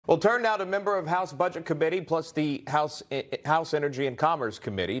We'll turn now to member of House Budget Committee plus the House Energy and Commerce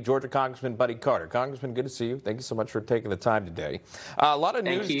Committee, Georgia Congressman Buddy Carter. Congressman, good to see you. Thank you so much for taking the time today. A lot of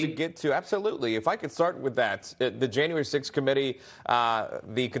news to get to. Absolutely. If I could start with that, the January 6th committee,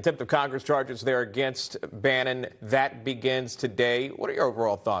 the contempt of Congress charges there against Bannon, that begins today. What are your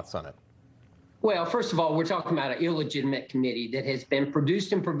overall thoughts on it? Well, first of all, we're talking about an illegitimate committee that has been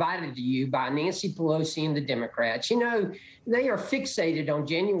produced and provided to you by Nancy Pelosi and the Democrats. You know, they are fixated on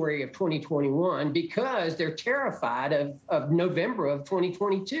January of 2021 because they're terrified of November of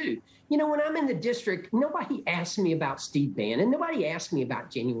 2022. You know, when I'm in the district, nobody asks me about Steve Bannon. Nobody asks me about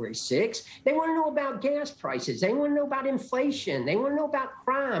January 6th. They want to know about gas prices. They want to know about inflation. They want to know about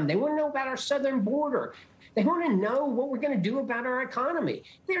crime. They want to know about our southern border. They want to know what we're going to do about our economy.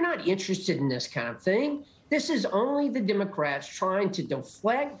 They're not interested in this kind of thing. This is only the Democrats trying to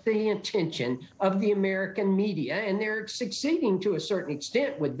deflect the attention of the American media, and they're succeeding to a certain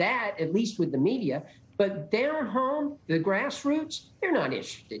extent with that, at least with the media. But down home, the grassroots, they're not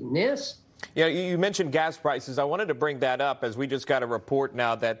interested in this. Yeah, you mentioned gas prices. I wanted to bring that up as we just got a report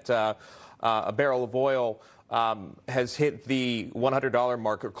now that a barrel of oil has hit the $100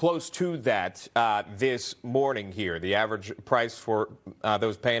 mark, or close to that, this morning here. The average price for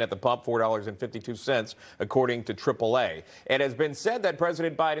those paying at the pump, $4.52, according to AAA. It has been said that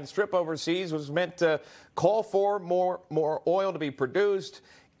President Biden's trip overseas was meant to call for more oil to be produced.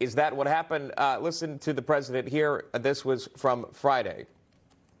 Is that what happened? Listen to the president here. This was from Friday.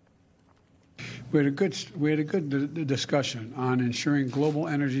 We had a good discussion on ensuring global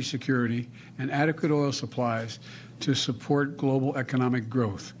energy security and adequate oil supplies to support global economic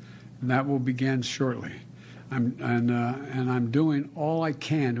growth, and that will begin shortly. I'm doing all I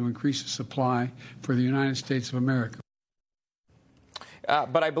can to increase the supply for the United States of America.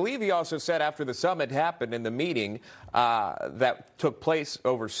 But I believe he also said after the summit happened in the meeting that took place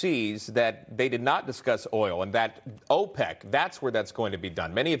overseas that they did not discuss oil, and that OPEC, that's where that's going to be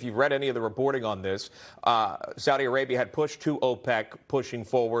done. Many, if you've read any of the reporting on this, Saudi Arabia had pushed to OPEC, pushing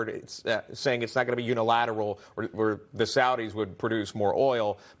forward, saying it's not going to be unilateral where the Saudis would produce more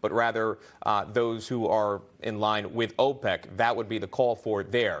oil, but rather those who are in line with OPEC, that would be the call for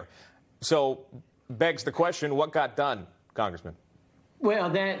it there. So begs the question, what got done, Congressman?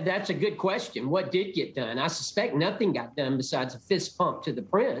 Well, that's a good question. What did get done? I suspect nothing got done besides a fist pump to the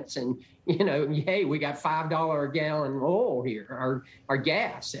prince. And, you know, hey, we got $5 a gallon oil here, our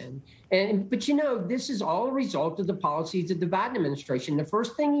gas. But, you know, this is all a result of the policies of the Biden administration. The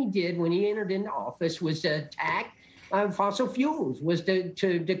first thing he did when he entered into office was to attack fossil fuels, was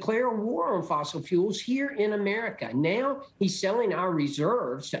to declare a war on fossil fuels here in America. Now he's selling our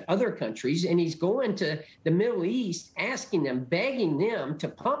reserves to other countries, and he's going to the Middle East, asking them, begging them to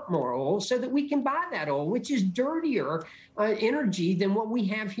pump more oil so that we can buy that oil, which is dirtier energy than what we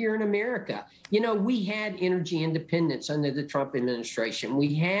have here in America. You know, we had energy independence under the Trump administration.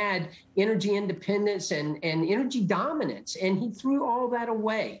 We had energy independence and energy dominance, and he threw all that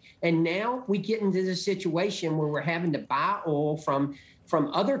away. And now we get into the situation where we're having to buy oil from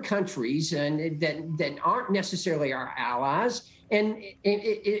other countries and that aren't necessarily our allies. And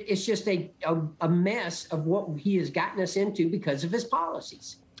it's just a mess of what he has gotten us into because of his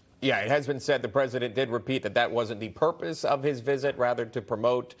policies. Yeah, it has been said the president did repeat that wasn't the purpose of his visit, rather to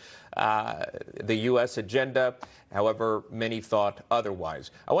promote the U.S. agenda. However, many thought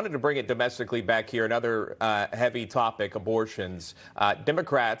otherwise. I wanted to bring it domestically back here. Another heavy topic, abortions.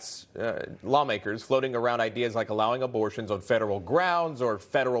 Democrats, lawmakers floating around ideas like allowing abortions on federal grounds or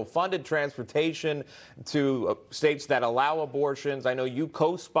federal funded transportation to states that allow abortions. I know you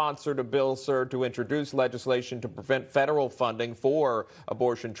co-sponsored a bill, sir, to introduce legislation to prevent federal funding for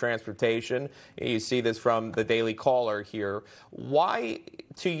abortion transportation. You see this from the Daily Caller here. Why,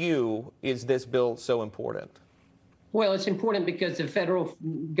 to you, is this bill so important? Well, it's important because the federal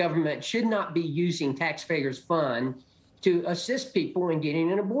government should not be using taxpayers' funds to assist people in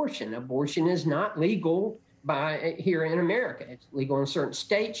getting an abortion. Abortion is not legal here in America. It's legal in certain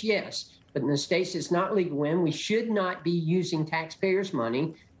states, yes, but in the states it's not legal in. We should not be using taxpayers'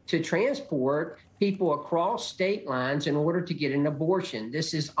 money to transport people across state lines in order to get an abortion.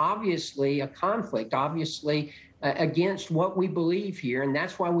 This is obviously a conflict, obviously against what we believe here, and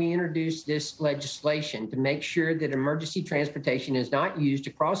that's why we introduced this legislation, to make sure that emergency transportation is not used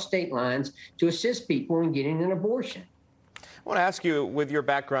across state lines to assist people in getting an abortion. I want to ask you, with your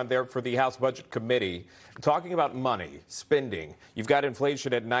background there for the House Budget Committee, talking about money, spending, you've got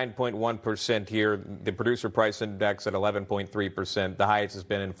inflation at 9.1% here, the producer price index at 11.3%, the highest has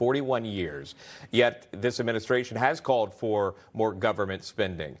been in 41 years. Yet this administration has called for more government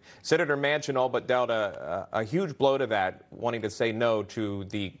spending. Senator Manchin all but dealt a huge blow to that, wanting to say no to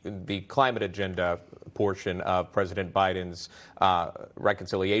the climate agenda portion of President Biden's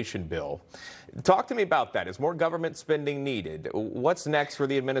reconciliation bill. Talk to me about that. Is more government spending needed? What's next for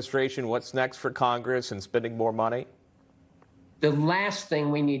the administration? What's next for Congress and spending more money? The last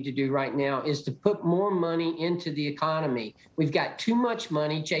thing we need to do right now is to put more money into the economy. We've got too much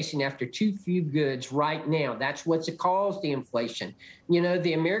money chasing after too few goods right now. That's what's caused the inflation. You know,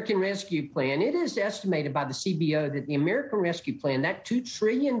 the American Rescue Plan, it is estimated by the CBO that the American Rescue Plan, that $2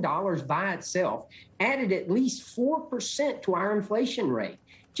 trillion by itself, added at least 4% to our inflation rate,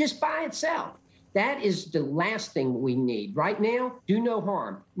 just by itself. That is the last thing we need. Right now, do no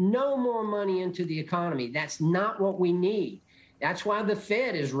harm. No more money into the economy. That's not what we need. That's why the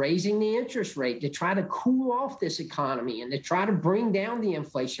Fed is raising the interest rate, to try to cool off this economy and to try to bring down the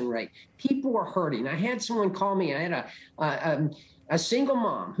inflation rate. People are hurting. I had someone call me. I had a single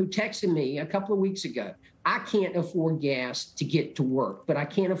mom who texted me a couple of weeks ago. I can't afford gas to get to work, but I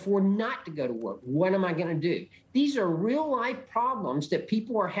can't afford not to go to work. What am I going to do? These are real life problems that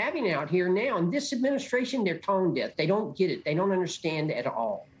people are having out here now. And this administration, they're tone deaf. They don't get it. They don't understand at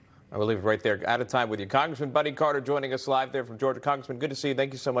all. I will leave it right there. Out of time with you. Congressman Buddy Carter joining us live there from Georgia. Congressman, good to see you.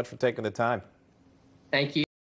 Thank you so much for taking the time. Thank you.